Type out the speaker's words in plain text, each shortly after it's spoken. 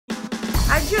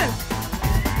Arjun,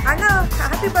 Anna,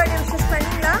 happy birthday wishes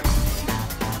panningla.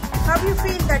 How do you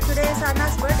feel that today is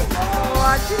Anna's birthday? So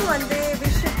Arjun vande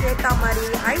wish keta mari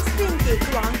ice cream cake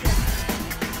vaanga.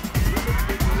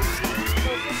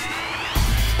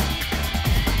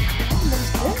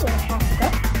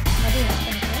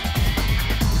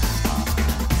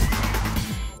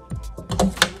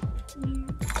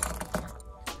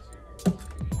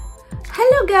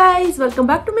 Hello guys, welcome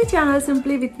back to my channel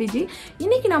Simply with Viji.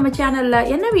 இன்னைக்கு நம்ம சேனல்ல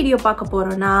என்ன video பார்க்க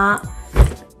போறோம்னா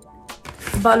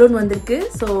balloon வந்திருக்கு.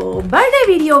 So birthday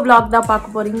video vlog தான்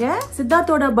பார்க்க போறீங்க.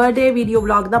 சித்தார்த்தோட birthday video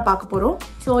vlog தான் பார்க்க போறோம்.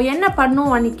 So என்ன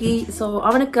பண்ணோம் அன்னைக்கு, so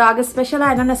அவனுக்காக ஸ்பெஷலா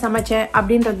என்னென்ன சமைச்சேன்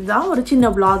அப்படின்றது தான் ஒரு சின்ன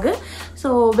vlog. So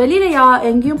வெளியில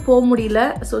எங்கேயும் போக முடியல.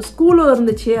 So ஸ்கூலும்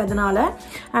இருந்துச்சு அதனால,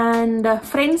 and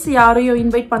friends யாரையும்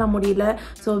இன்வைட் பண்ண முடியல.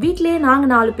 So வீட்லயே நாங்க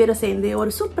 4 பேரை சேர்ந்து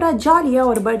ஒரு சூப்பரா ஜாலியா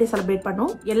ஒரு பர்த்டே செலிப்ரேட்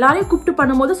பண்ணோம். எல்லாரையும் கூப்பிட்டு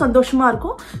பண்ணும்போது சந்தோஷமா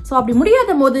இருக்கும். So அப்படி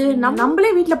முடியாத போது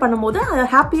நம்மளே வீட்ல பண்ணும்போது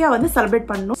ஹாப்பியா வந்து செலிப்ரேட்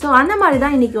பண்ணணும். So அந்த மாதிரி தான்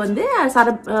இன்னைக்கு வந்து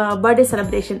பர்த்டே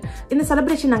செலிப்ரேஷன். இந்த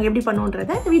செலிப்ரேஷன் நாங்க எப்படி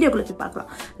பண்ணுவோன்றதை இந்த வீடியோக்குள்ள போய்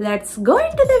பார்க்கலாம். Let's go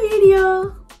into the video.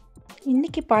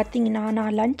 இன்னைக்கு பார்த்தீங்கன்னா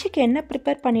நான் லஞ்சுக்கு என்ன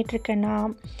ப்ரிப்பேர் பண்ணிகிட்ருக்கேன்னா,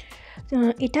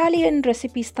 இட்டாலியன்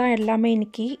ரெசிபீஸ் தான் எல்லாமே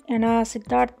இன்றைக்கி. ஏன்னா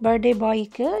சித்தார்த் பர்த்டே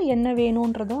பாய்க்கு என்ன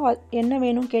வேணுன்றதோ என்ன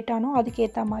வேணும் கேட்டானோ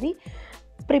அதுக்கேற்ற மாதிரி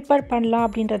ப்ரிப்பேர் பண்ணலாம்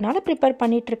அப்படின்றதுனால ப்ரிப்பேர்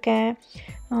பண்ணிகிட்ருக்கேன்.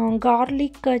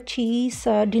 கார்லிக் சீஸ்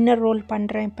டின்னர் ரோல்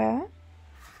பண்ணுறேன். இப்போ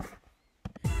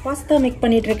பாஸ்தா மேக்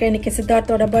பண்ணிகிட்ருக்கேன். இன்றைக்கி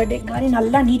சித்தார்த்தோட பர்த்டே மாதிரி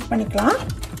நல்லா நீட் பண்ணிக்கலாம்.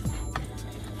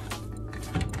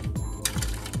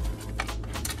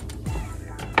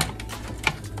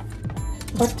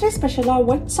 பர்த்டே ஸ்பெஷலாக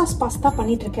ஒயிட் சாஸ் பாஸ்தா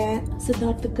பண்ணிகிட்ருக்கேன்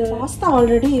சித்தார்த்துக்கு. பாஸ்தா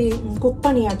ஆல்ரெடி குக்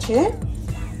பண்ணியாச்சு.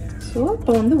 ஸோ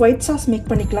இப்போ வந்து ஒயிட் சாஸ் மேக்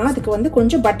பண்ணிக்கலாம். அதுக்கு வந்து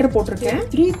கொஞ்சம் பட்டர் போட்டிருக்கேன்.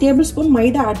 3 டேபிள் ஸ்பூன்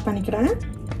மைதா ஆட் பண்ணிக்கிறேன்.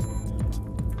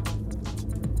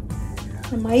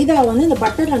 மைதா வந்து இந்த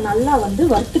பட்டரில் நல்லா வந்து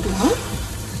வறுத்துக்கலாம்.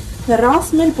 இந்த ரா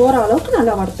ஸ்மெல் போகிற அளவுக்கு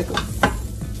நல்லா வறுத்துக்கலாம்.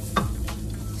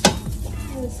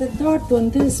 சித்தார்த்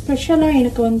வந்து ஸ்பெஷலாக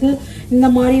எனக்கு வந்து இந்த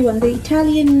மாதிரி வந்து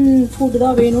இட்டாலியன் ஃபுட்டு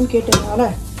தான் வேணும்னு கேட்டதுனால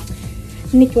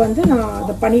இன்னைக்கு வந்து நான்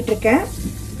அதை பண்ணிகிட்ருக்கேன்.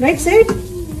 Right side,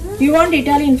 you want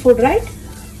Italian food right?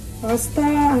 Pasta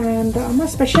and அம்மா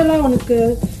ஸ்பெஷலாக உனக்கு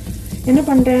என்ன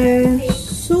பண்ணுறேன்,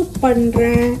 சூப்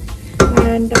பண்ணுறேன்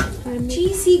and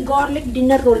cheesy garlic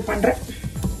dinner role பண்ணுறேன்.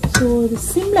 ஸோ இது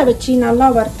சிம்மில் வச்சு நல்லா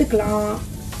வறுத்துக்கலாம்.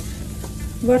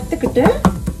 வறுத்துக்கிட்டு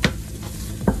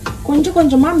கொஞ்சம்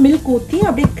கொஞ்சமாக மில்க் ஊற்றி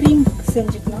அப்படியே க்ரீம்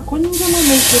செஞ்சுக்கலாம். கொஞ்சமாக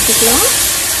மில்க் ஊற்றிக்கலாம்.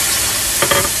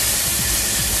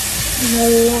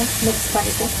 நல்லா மிக்ஸ்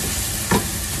பண்ணிப்போம்.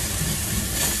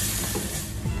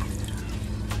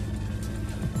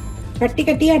 கட்டி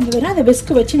கட்டியாக இருந்ததுன்னா அதை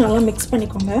விஸ்க் வச்சு நல்லா மிக்ஸ்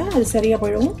பண்ணிக்கோங்க. அது சரியாக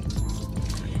போயிடும்,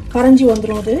 கரைஞ்சி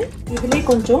வந்துடும். அது இதுலேயே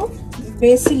கொஞ்சம்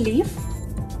பேசில் leaf,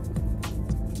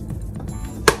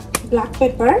 black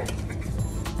pepper,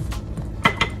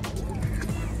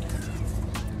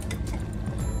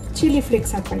 chilli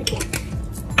flakes add பண்ணிக்கலாம்.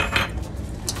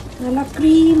 நல்லா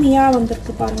க்ரீமியாக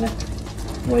வந்திருக்கு பாருங்கள்.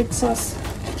 ஒயிட் சாஸ்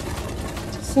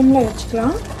சிம்மில்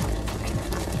வச்சுக்கலாம்.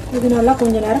 இது நல்லா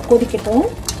கொஞ்சம் நேரம் கொதிக்கட்டும்.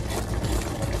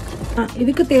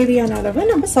 இதுக்கு தேவையான அளவு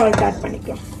நம்ம சால்ட் ஆட்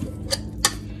பண்ணிக்கலாம்.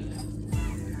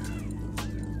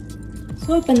 ஸோ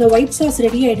இப்போ இந்த ஒயிட் சாஸ்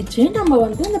ரெடி ஆகிடுச்சு. நம்ம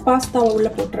வந்து இந்த பாஸ்தாவை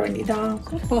உள்ளே போட்டுற வேண்டியதான்.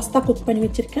 பாஸ்தா குக் பண்ணி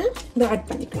வச்சுருக்கேன், இதை ஆட்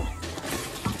பண்ணிக்கலாம்.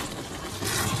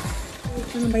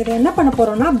 இப்போ நம்ம இதை என்ன பண்ண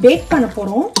போகிறோம்னா பேக் பண்ண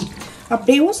போகிறோம்.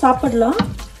 அப்படியேவும் சாப்பிடலாம்.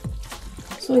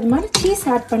 ஸோ இது மாதிரி சீஸ்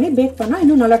ஆட் பண்ணி பேக் பண்ணால்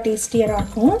இன்னும் நல்லா டேஸ்டியராக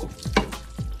இருக்கும்.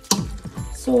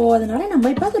 ஸோ அதனால நம்ம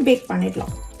இப்போ அதை பேக்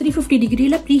பண்ணிடலாம். 350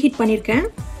 டிகிரியில் ப்ரீ ஹீட் பண்ணியிருக்கேன்.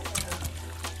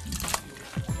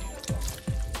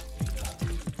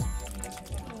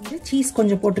 வந்து சீஸ்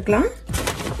கொஞ்சம் போட்டுக்கலாம்.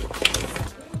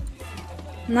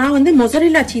 நான் வந்து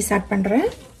மொசரெல்லா சீஸ் ஆட் பண்ணுறேன்.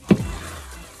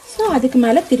 ஸோ அதுக்கு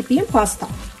மேலே திருப்பியும் பாஸ்தா.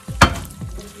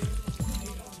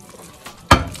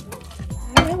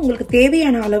 உங்களுக்கு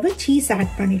தேவையான அளவு சீஸ்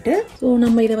ஆட் பண்ணிட்டு ஸோ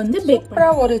நம்ம இதை வந்து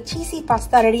சூப்பராக ஒரு சீஸி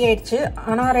பாஸ்தா ரெடி ஆயிடுச்சு.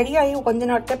 ஆனால் ரெடி ஆகி கொஞ்ச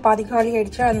நாட்கள் பாதி காலி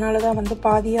ஆயிடுச்சு. அதனால தான் வந்து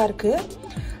பாதியாக இருக்கு.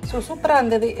 ஸோ சூப்பராக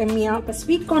இருந்தது, எம்மியா. இப்போ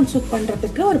ஸ்வீட் கார்ன் சூப்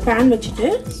பண்ணுறதுக்கு ஒரு பேன் வச்சுட்டு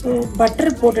ஸோ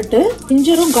பட்டர் போட்டுட்டு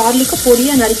ஜிஞ்சரும் கார்லிக்கும்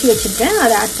பொடியாக நறுக்கி வச்சுருக்கேன்,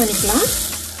 அதை ஆட் பண்ணிக்கலாம்.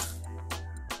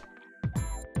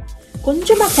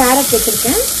 கொஞ்சமாக கேரட்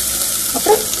வச்சுருக்கேன்,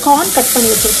 அப்புறம் கார்ன் கட்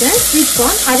பண்ணி வச்சுருக்கேன், ஸ்வீட்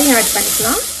கார்ன், அதையும் ஆட்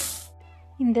பண்ணிக்கலாம்.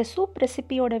 இந்த சூப்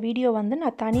ரெசிபியோட வீடியோ வந்து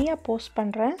நான் தனியாக போஸ்ட்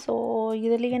பண்ணுறேன். ஸோ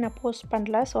இதுலேயே நான் போஸ்ட்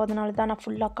பண்ணல. ஸோ அதனால தான் நான்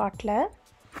ஃபுல்லாக காட்டல.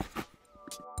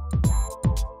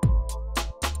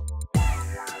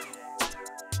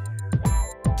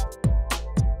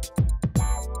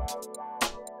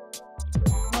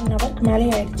 ஹவருக்கு மேலே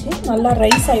ஆயிடுச்சு. நல்லா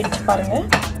ரைஸ் ஆயிடுச்சு பாருங்கள்.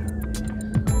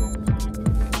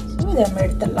 ஸோ இதை நம்ம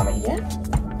எடுத்துடலாம். வைய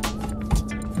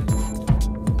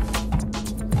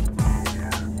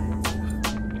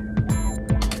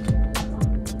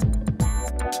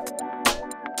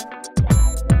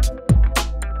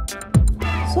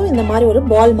இந்த மாதிரி ஒரு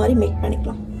பால் மாதிரி மேக்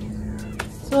பண்ணிக்கலாம்.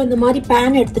 ஸோ இந்த மாதிரி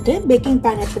பேன் எடுத்துட்டு, பேக்கிங்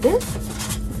பேன் எடுத்துட்டு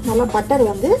நல்லா பட்டர்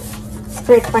வந்து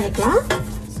ஸ்ப்ரெட் பண்ணிக்கலாம்.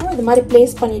 ஸோ இது மாதிரி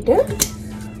ப்ளேஸ் பண்ணிவிட்டு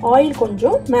ஆயில்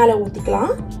கொஞ்சம் மேலே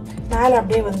ஊற்றிக்கலாம். மேலே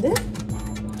அப்படியே வந்து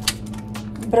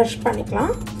ப்ரஷ்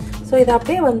பண்ணிக்கலாம். ஸோ இதை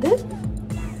அப்படியே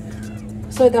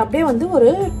வந்து ஒரு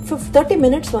 30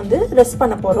 மினிட்ஸ் வந்து ரெஸ்ட்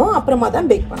பண்ண போகிறோம். அப்புறமா தான்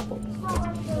பேக் பண்ண போகிறோம்.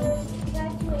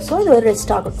 ஸோ இது ஒரு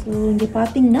ரெஸ்ட் ஆகும். இங்கே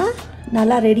பார்த்தீங்கன்னா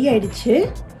நல்லா ரெடி ஆயிடுச்சு.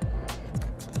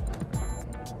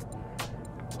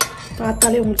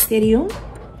 பார்த்தாலே உங்களுக்கு தெரியும்.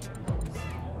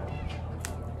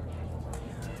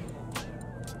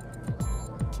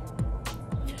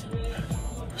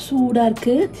 சூடாக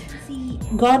இருக்கு.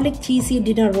 Garlic cheesy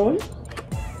dinner role.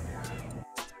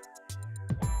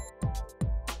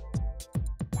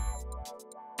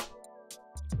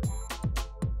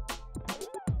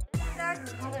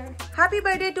 Happy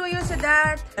birthday to you,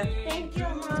 Sidharth. Thank you,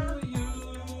 Mom.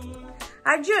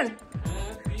 Arjun,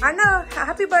 Anna,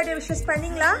 happy birthday wishes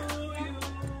panningla?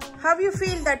 How you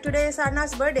feel that today is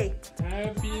Anna's birthday?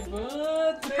 Happy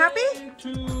birthday Happy?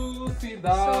 to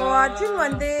Sidharth. So Arjun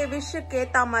வந்து wish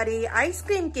கேத்த மாதிரி ice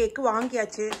cream cake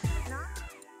வாங்கியாச்சு.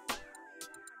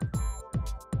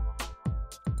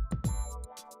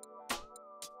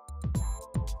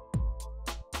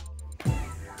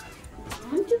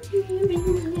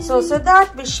 So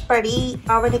Sidharth wish படி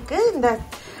அவனுக்கு இந்த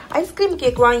ice cream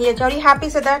cake வாங்கியாச்சு. Are you happy,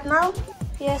 Sidharth, now?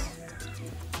 Yes.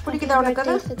 பிடிக்குதா உனக்கு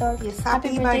அது? Sidharth. Yes,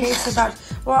 happy birthday, Sidharth.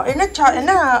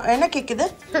 என்ன கேக் இது?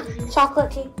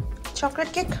 Chocolate cake.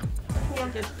 Chocolate cake? Yeah.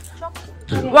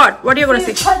 What are you going to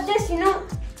say? Cut this, you know.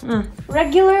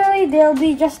 Regularly, there'll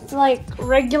be just like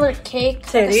regular cake,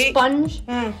 like a Seri. sponge.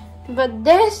 But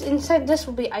this, inside this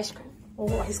will be ice cream. O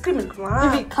ice cream இருக்குமா?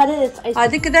 If you cut it, it's ice cream.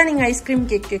 அதுக்கு தான் நீங்க ice cream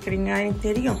cake கேக்குறீங்க. எனக்கு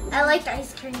தெரியும். I like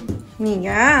ice cream. நீங்க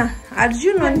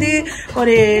அர்ஜுன் வந்து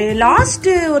ஒரு லாஸ்ட்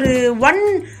ஒரு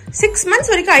 6 months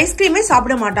வரைக்கும் ஐஸ்கிரீமே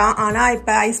சாப்பிட மாட்டான். ஆனா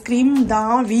இப்ப ஐஸ்கிரீம்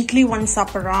தான் வீக்லி ஒன்ஸ்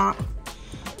சாப்பிடுறான்.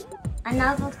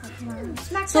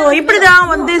 சோ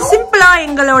இப்படிதான் வந்து சிம்பிளா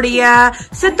எங்களுடைய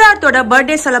சித்தார்த்தோட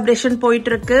பர்த்டே செலிப்ரேஷன்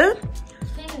போயிட்டு இருக்கு.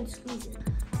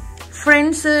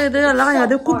 ஃப்ரெண்ட்ஸ் இதெல்லாம்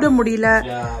எதுவும் கூப்பிட முடியல.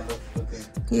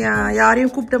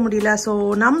 யாரையும் கூப்பிட முடியல. ஸோ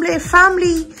நம்மளே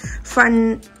family fun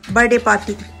birthday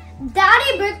party.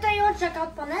 Daddy birthday, you want to check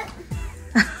out on it?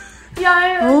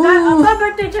 My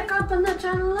birthday, check out on the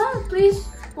channel. Please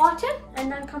watch it and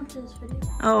then come to this video.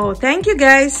 Oh, thank you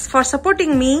guys for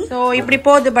supporting me. So இப்படி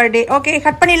போகுது birthday. Okay,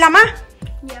 cut பண்ணிடலாமா?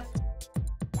 Yeah.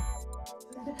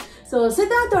 So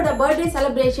சித்தார்த்தோட birthday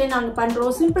celebration நாங்கள்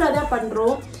பண்ணுறோம். சிம்பிளாக தான்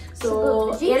பண்ணுறோம். So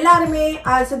எல்லாருமே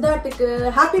சித்தார்த்துக்கு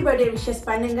happy birthday wishes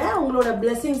பண்ணுங்க. உங்களோட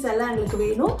பிளெஸிங்ஸ் எல்லாம் எங்களுக்கு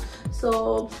வேணும். ஸோ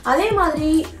அதே மாதிரி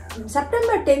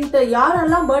செப்டம்பர் 10th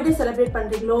யாரெல்லாம் பர்த்டே செலிப்ரேட்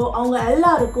பண்றீங்களோ அவங்க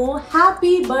எல்லாருக்கும்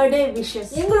ஹாப்பி பர்த்டே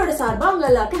விஷஸ். எங்களோட சார்பா அவங்க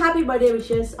எல்லாருக்கும் happy birthday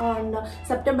wishes on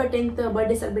September 10th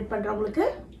birthday celebrate பண்றவங்களுக்கு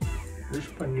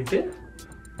விஷ் பண்ணிட்டு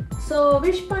ஸோ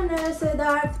விஷ் பண்ண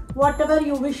Siddharth what ever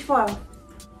you wish for.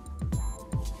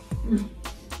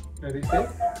 ready set.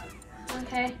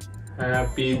 Okay.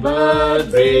 Happy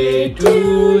birthday to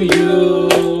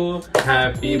you.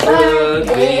 Happy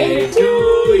birthday to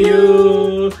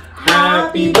you.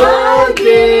 Happy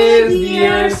birthday,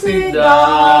 dear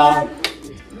Sidharth.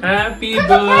 Happy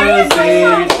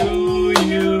birthday to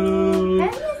you.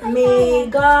 May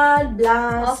God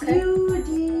bless you,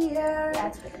 dear.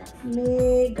 That's good enough.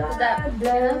 May God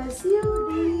bless you,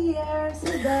 dear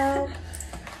Sidharth.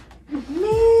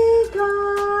 May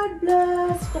God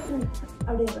bless.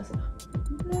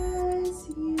 Bless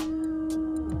you.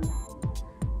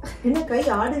 என்ன கை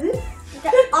ஆடுது?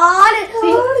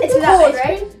 See, it's that way,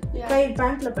 right? Guy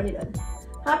பேண்ட்ல பண்ணிடாது.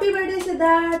 Happy birthday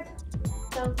Sidharth.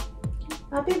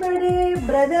 Happy birthday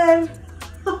brother.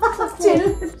 Still.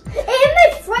 And my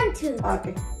friend too.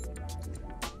 Okay.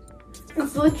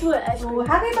 It's literally ice cream. So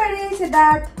happy birthday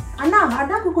Sidharth.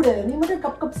 அண்ணாக்கு கொடு. நீ மட்டும்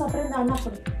cup சாப்பிடுறது அண்ணா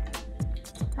கொடு.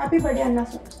 Happy birthday Anna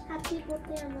sir. Happy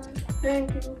birthday, Mom. Thank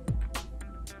you.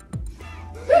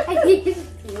 I think this is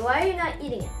you. Why are you not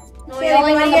eating it? No, you're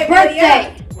only on the birthday.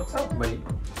 What's up, buddy?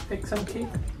 Take some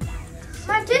cake.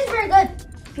 My tastes very good.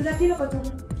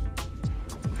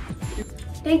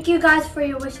 Thank you guys for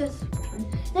your wishes.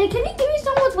 Hey, can you give me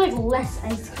some with like less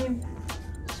ice cream?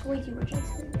 It's way too much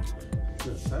ice cream.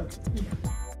 Yes, sir.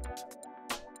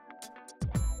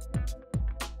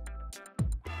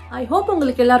 I hope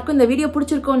உங்களுக்கு எல்லாருக்கும் இந்த video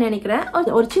பிடிச்சிருக்கோன்னு நினைக்கிறேன்.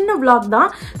 ஒரு சின்ன vlog தான்.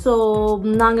 So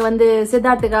நாங்கள் வந்து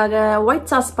சித்தார்த்துக்காக white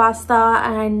sauce pasta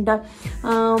and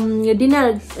dinner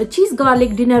cheese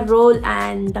garlic dinner role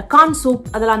and corn soup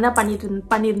அதெல்லாம் தான்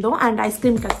பண்ணியிருந்தோம். அண்ட்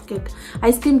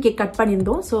ஐஸ்கிரீம் கேக் கட்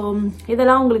பண்ணியிருந்தோம். ஸோ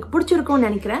இதெல்லாம் உங்களுக்கு பிடிச்சிருக்கும்னு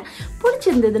நினைக்கிறேன்.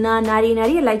 பிடிச்சிருந்ததுன்னா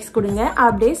நிறைய லைக்ஸ் கொடுங்க.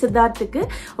 அப்படியே சித்தார்த்துக்கு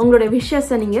உங்களோட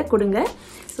விஷஸை நீங்கள் கொடுங்க.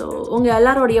 ஸோ உங்கள்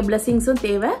எல்லாரோடைய பிளெஸிங்ஸும்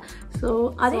தேவை. ஸோ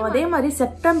அதே மாதிரி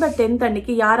செப்டம்பர் 10th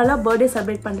அன்னைக்கு யாரெல்லாம் பர்த்டே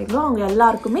செலிப்ரேட் பண்ணுறீங்களோ அவங்க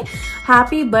எல்லாருக்குமே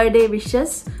ஹாப்பி பர்த்டே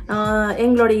விஷஸ்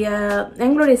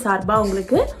எங்களுடைய சார்பாக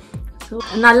உங்களுக்கு. ஸோ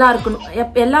நல்லா இருக்கணும்,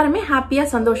 எல்லாருமே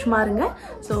ஹாப்பியாக சந்தோஷமாக இருங்க.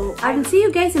 So I will see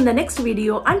you guys in the next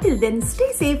video. Until then,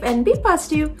 stay safe and be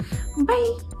positive.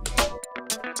 Bye.